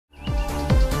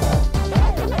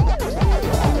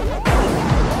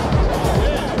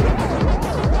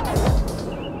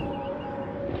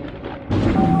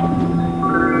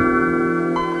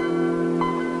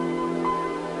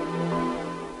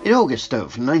In August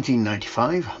of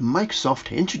 1995,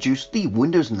 Microsoft introduced the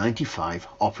Windows 95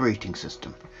 operating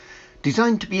system.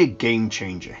 Designed to be a game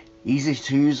changer, easier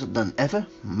to use than ever,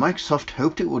 Microsoft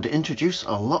hoped it would introduce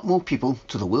a lot more people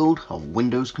to the world of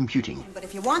Windows computing. But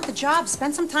if you want the job,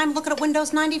 spend some time looking at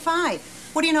Windows 95.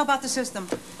 What do you know about the system?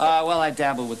 Well, I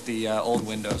dabble with the old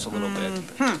Windows a little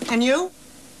bit. And you?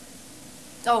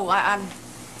 Oh,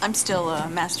 I'm still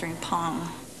mastering Pong.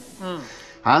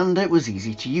 And it was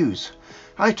easy to use.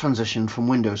 I transitioned from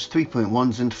Windows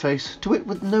 3.1's interface to it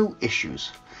with no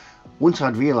issues. Once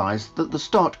I'd realised that the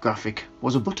start graphic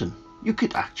was a button you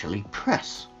could actually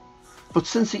press. But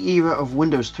since the era of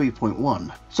Windows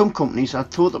 3.1, some companies had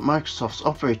thought that Microsoft's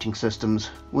operating systems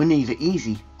were neither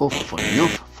easy or fun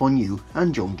enough for new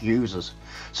and young users,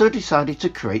 so decided to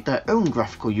create their own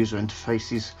graphical user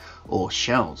interfaces, or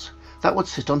shells, that would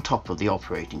sit on top of the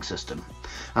operating system,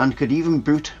 and could even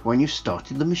boot when you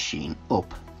started the machine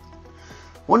up.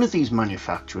 One of these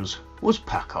manufacturers was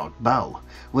Packard Bell,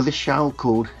 with a shell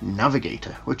called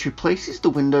Navigator, which replaces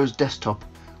the Windows desktop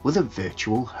with a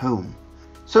virtual home.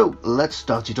 So let's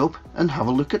start it up and have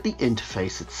a look at the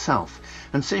interface itself,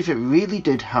 and see if it really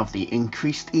did have the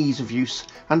increased ease of use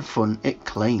and fun it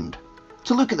claimed.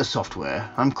 To look at the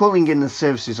software, I'm calling in the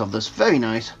services of this very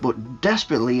nice but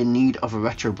desperately in need of a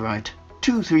retro bright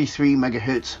 233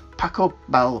 MHz Packard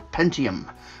Bell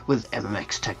Pentium with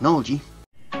MMX technology,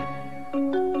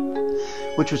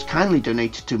 which was kindly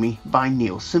donated to me by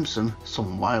Neil Simpson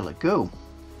some while ago.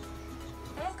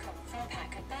 Welcome from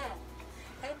Packard Bell.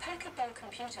 Your Packard Bell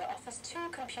computer offers two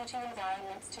computing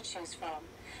environments to choose from: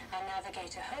 a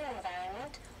Navigator Home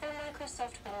environment or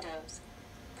Microsoft Windows.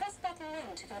 Press button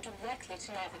 1 to go directly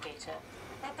to Navigator,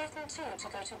 or button 2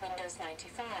 to go to Windows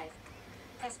 95.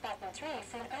 Press button 3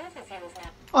 for an overview of Navigator.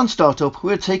 On startup,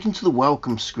 we're taken to the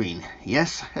welcome screen.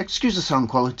 Yes, excuse the sound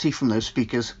quality from those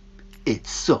speakers. It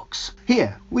sucks.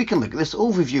 Here, we can look at this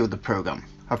overview of the program.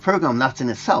 A program that in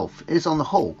itself is on the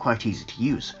whole quite easy to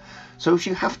use. So if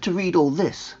you have to read all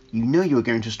this, you know you're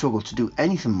going to struggle to do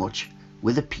anything much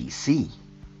with a PC.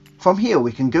 From here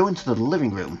we can go into the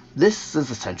living room. This is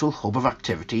the central hub of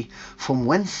activity from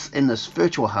whence in this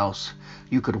virtual house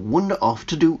you could wander off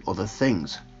to do other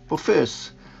things. But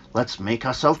first, let's make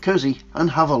ourselves cozy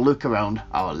and have a look around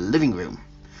our living room.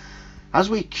 As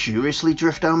we curiously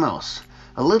drift our mouse,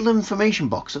 a little information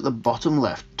box at the bottom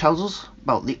left tells us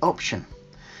about the option.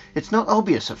 It's not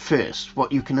obvious at first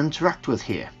what you can interact with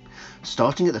here.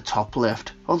 Starting at the top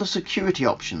left are the security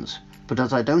options, but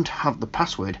as I don't have the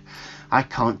password, I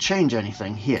can't change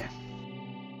anything here.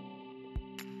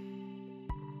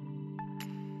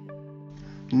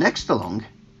 Next along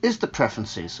is the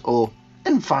preferences or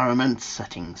environment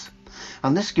settings,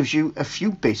 and this gives you a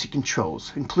few basic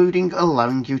controls, including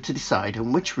allowing you to decide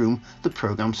in which room the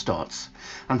program starts,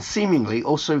 and seemingly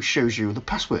also shows you the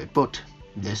password, but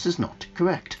this is not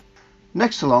correct.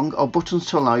 Next along are buttons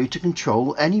to allow you to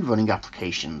control any running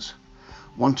applications,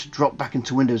 one to drop back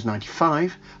into Windows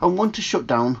 95 and one to shut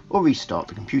down or restart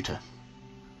the computer.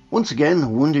 Once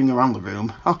again, wandering around the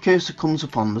room, our cursor comes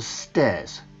upon the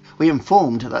stairs. We are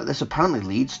informed that this apparently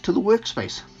leads to the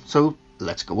workspace, so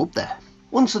let's go up there.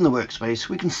 Once in the workspace,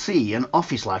 we can see an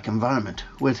office-like environment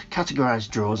with categorized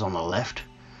drawers on the left,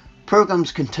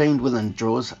 programs contained within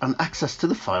drawers, and access to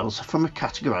the files from a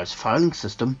categorized filing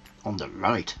system on the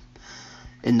right.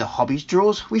 In the Hobbies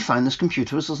drawers, we find this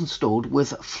computer is installed with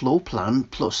Floor Plan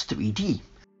plus 3D.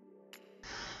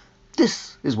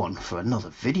 This is one for another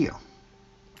video.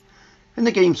 In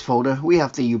the Games folder, we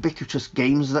have the ubiquitous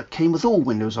games that came with all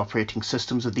Windows operating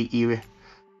systems of the era.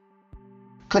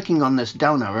 Clicking on this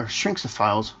down arrow shrinks the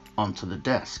files onto the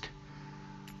desk.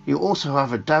 You also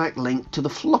have a direct link to the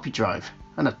floppy drive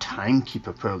and a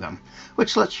timekeeper program,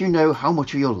 which lets you know how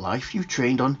much of your life you've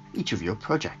trained on each of your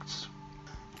projects.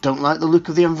 Don't like the look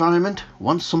of the environment?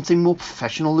 Want something more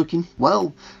professional looking?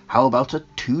 Well, how about a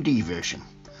 2D version,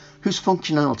 whose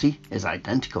functionality is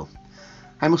identical.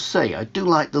 I must say, I do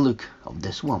like the look of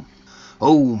this one.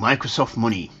 Oh, Microsoft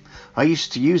money. I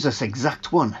used to use this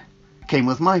exact one. Came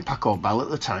with my Packard Bell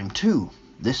at the time too.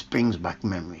 This brings back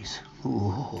memories.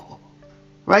 Ooh.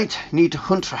 Right, need to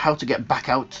hunt for how to get back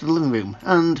out to the living room,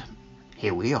 and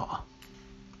here we are.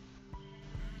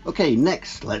 Okay,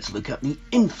 next let's look at the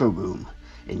info room.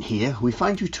 In here we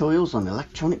find tutorials on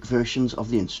electronic versions of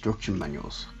the instruction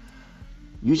manuals.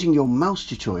 Using your mouse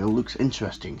tutorial looks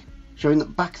interesting, showing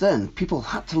that back then people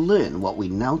had to learn what we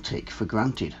now take for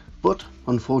granted. But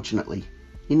unfortunately,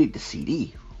 you need the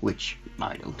CD, which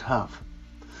I don't have.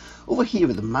 Over here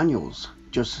are the manuals,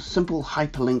 just simple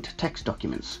hyperlinked text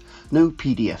documents, no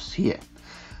PDFs here.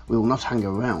 We will not hang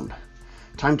around.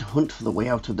 Time to hunt for the way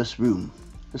out of this room.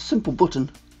 A simple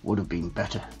button would have been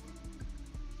better.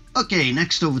 Okay,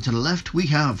 next over to the left we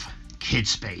have Kid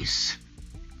Space.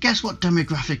 Guess what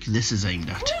demographic this is aimed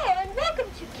at? Hello and welcome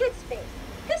to Kid Space.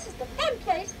 This is the fun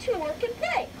place to work and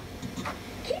play.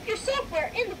 Keep your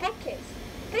software in the bookcase.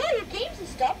 Put all your games and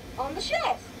stuff on the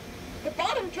shelves. The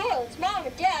bottom drawer lets Mom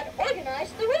and Dad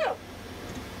organize the room.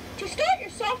 To start your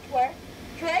software,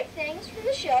 drag things from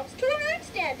the shelves to a rack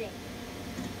standing.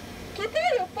 Keep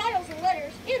all your files and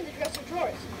letters in the dresser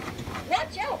drawers.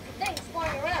 Watch out for things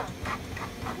flying around.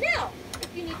 Now, if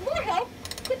you need more help,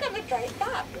 click on the right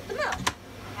bar with the mouse.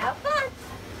 Have fun!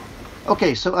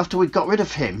 Okay, so after we got rid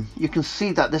of him, you can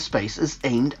see that this space is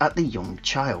aimed at the young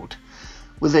child,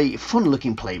 with a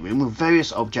fun-looking playroom with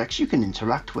various objects you can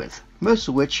interact with, most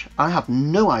of which I have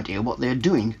no idea what they're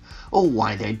doing or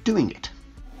why they're doing it.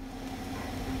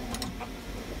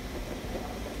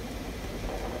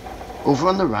 Over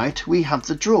on the right, we have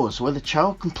the drawers where the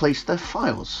child can place their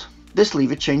files. This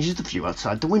lever changes the view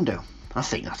outside the window. I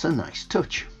think that's a nice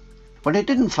touch. What I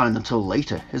didn't find until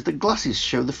later is that glasses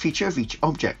show the feature of each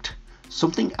object,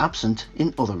 something absent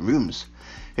in other rooms.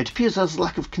 It appears as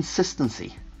lack of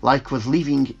consistency, like with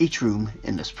leaving each room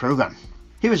in this program.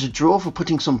 Here is a drawer for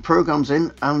putting some programs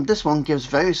in, and this one gives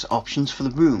various options for the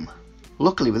room.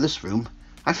 Luckily with this room,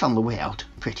 I found the way out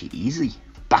pretty easy.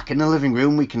 Back in the living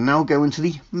room, we can now go into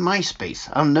the MySpace,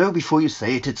 and know before you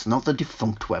say it, it's not the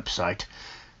defunct website.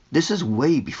 This is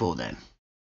way before then.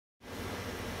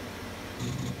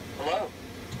 Hello,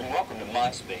 and welcome to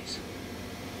MySpace.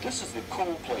 This is the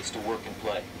cool place to work and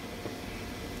play.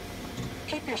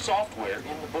 Keep your software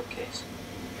in the bookcase.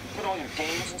 Put all your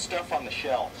games and stuff on the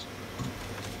shelves.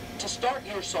 To start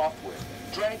your software,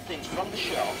 drag things from the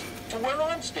shelves to where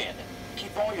I'm standing.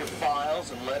 Keep all your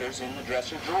files and letters in the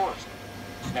dresser drawers.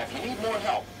 Now if you need more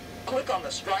help, click on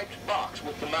the striped box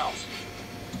with the mouse.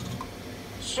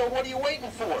 So what are you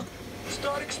waiting for?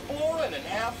 Start exploring and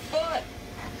have fun!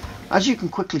 As you can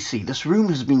quickly see, this room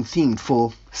has been themed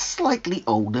for slightly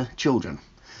older children,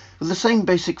 with the same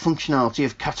basic functionality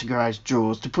of categorized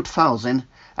drawers to put files in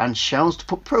and shelves to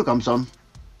put programs on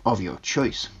of your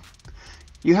choice.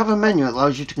 You have a menu that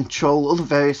allows you to control other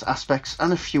various aspects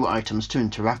and a few items to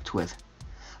interact with.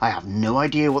 I have no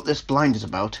idea what this blind is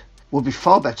about. Would be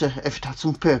far better if it had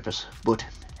some purpose, but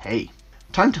hey.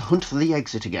 Time to hunt for the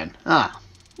exit again. Ah,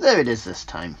 there it is this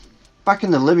time. Back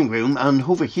in the living room, and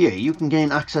over here you can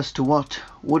gain access to what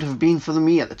would have been for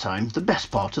me at the time the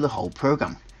best part of the whole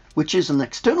program, which is an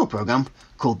external program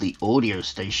called the Audio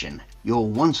Station, your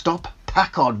one-stop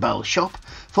Packard Bell shop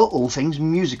for all things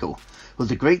musical, with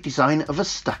the great design of a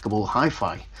stackable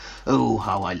hi-fi. Oh,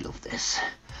 how I love this.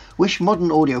 Wish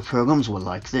modern audio programs were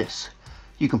like this.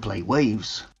 You can play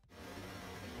waves,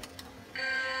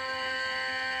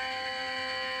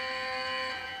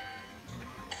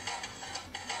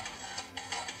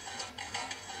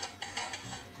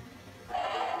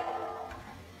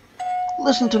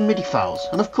 listen to MIDI files,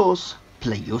 and of course,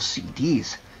 play your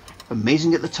CDs.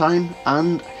 Amazing at the time,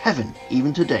 and heaven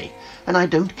even today, and I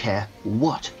don't care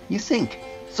what you think.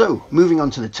 So, moving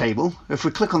on to the table, if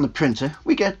we click on the printer,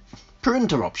 we get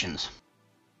printer options.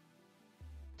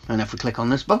 And if we click on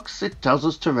this box, it tells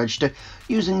us to register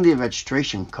using the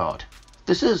registration card.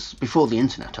 This is before the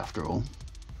internet after all.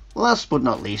 Last but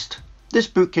not least, this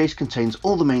bookcase contains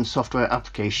all the main software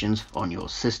applications on your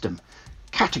system,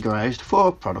 categorized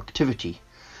for productivity,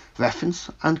 reference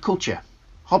and culture,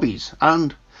 hobbies,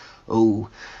 and oh,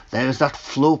 there's that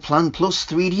floor plan plus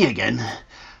 3D again.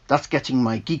 That's getting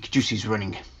my geek juices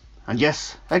running. And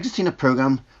yes, exiting a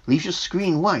program leaves your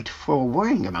screen white for a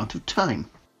worrying amount of time.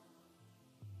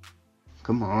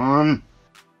 Come on.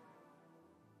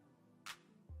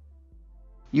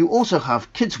 You also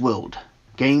have Kids World,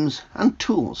 games and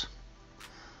tools.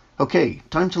 Okay,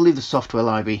 time to leave the software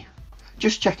library.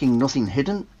 Just checking nothing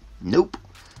hidden? Nope.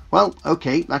 Well,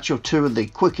 okay, that's your tour of the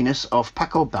quirkiness of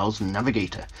Packard Bell's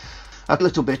Navigator. A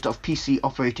little bit of PC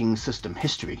operating system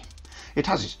history. It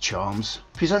has its charms,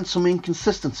 presents some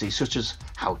inconsistencies such as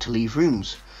how to leave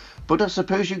rooms, but I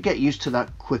suppose you get used to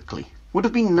that quickly. Would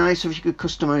have been nice if you could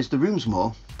customize the rooms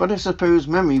more, but I suppose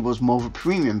memory was more of a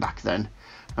premium back then,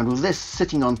 and with this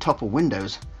sitting on top of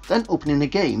Windows, then opening a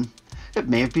game, it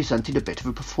may have presented a bit of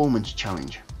a performance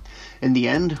challenge. In the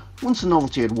end, once the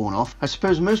novelty had worn off, I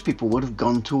suppose most people would have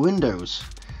gone to Windows,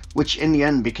 which in the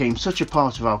end became such a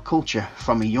part of our culture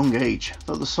from a young age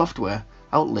that the software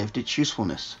outlived its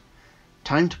usefulness.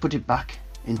 Time to put it back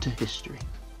into history.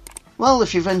 Well,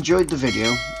 if you've enjoyed the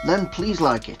video, then please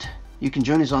like it. You can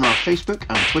join us on our Facebook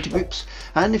and Twitter groups,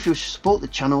 and if you support the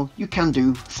channel, you can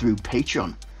do through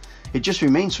Patreon. It just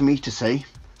remains for me to say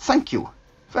thank you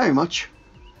very much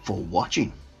for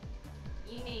watching.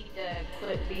 You need to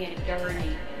quit being being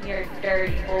dirty. You're a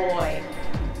dirty boy.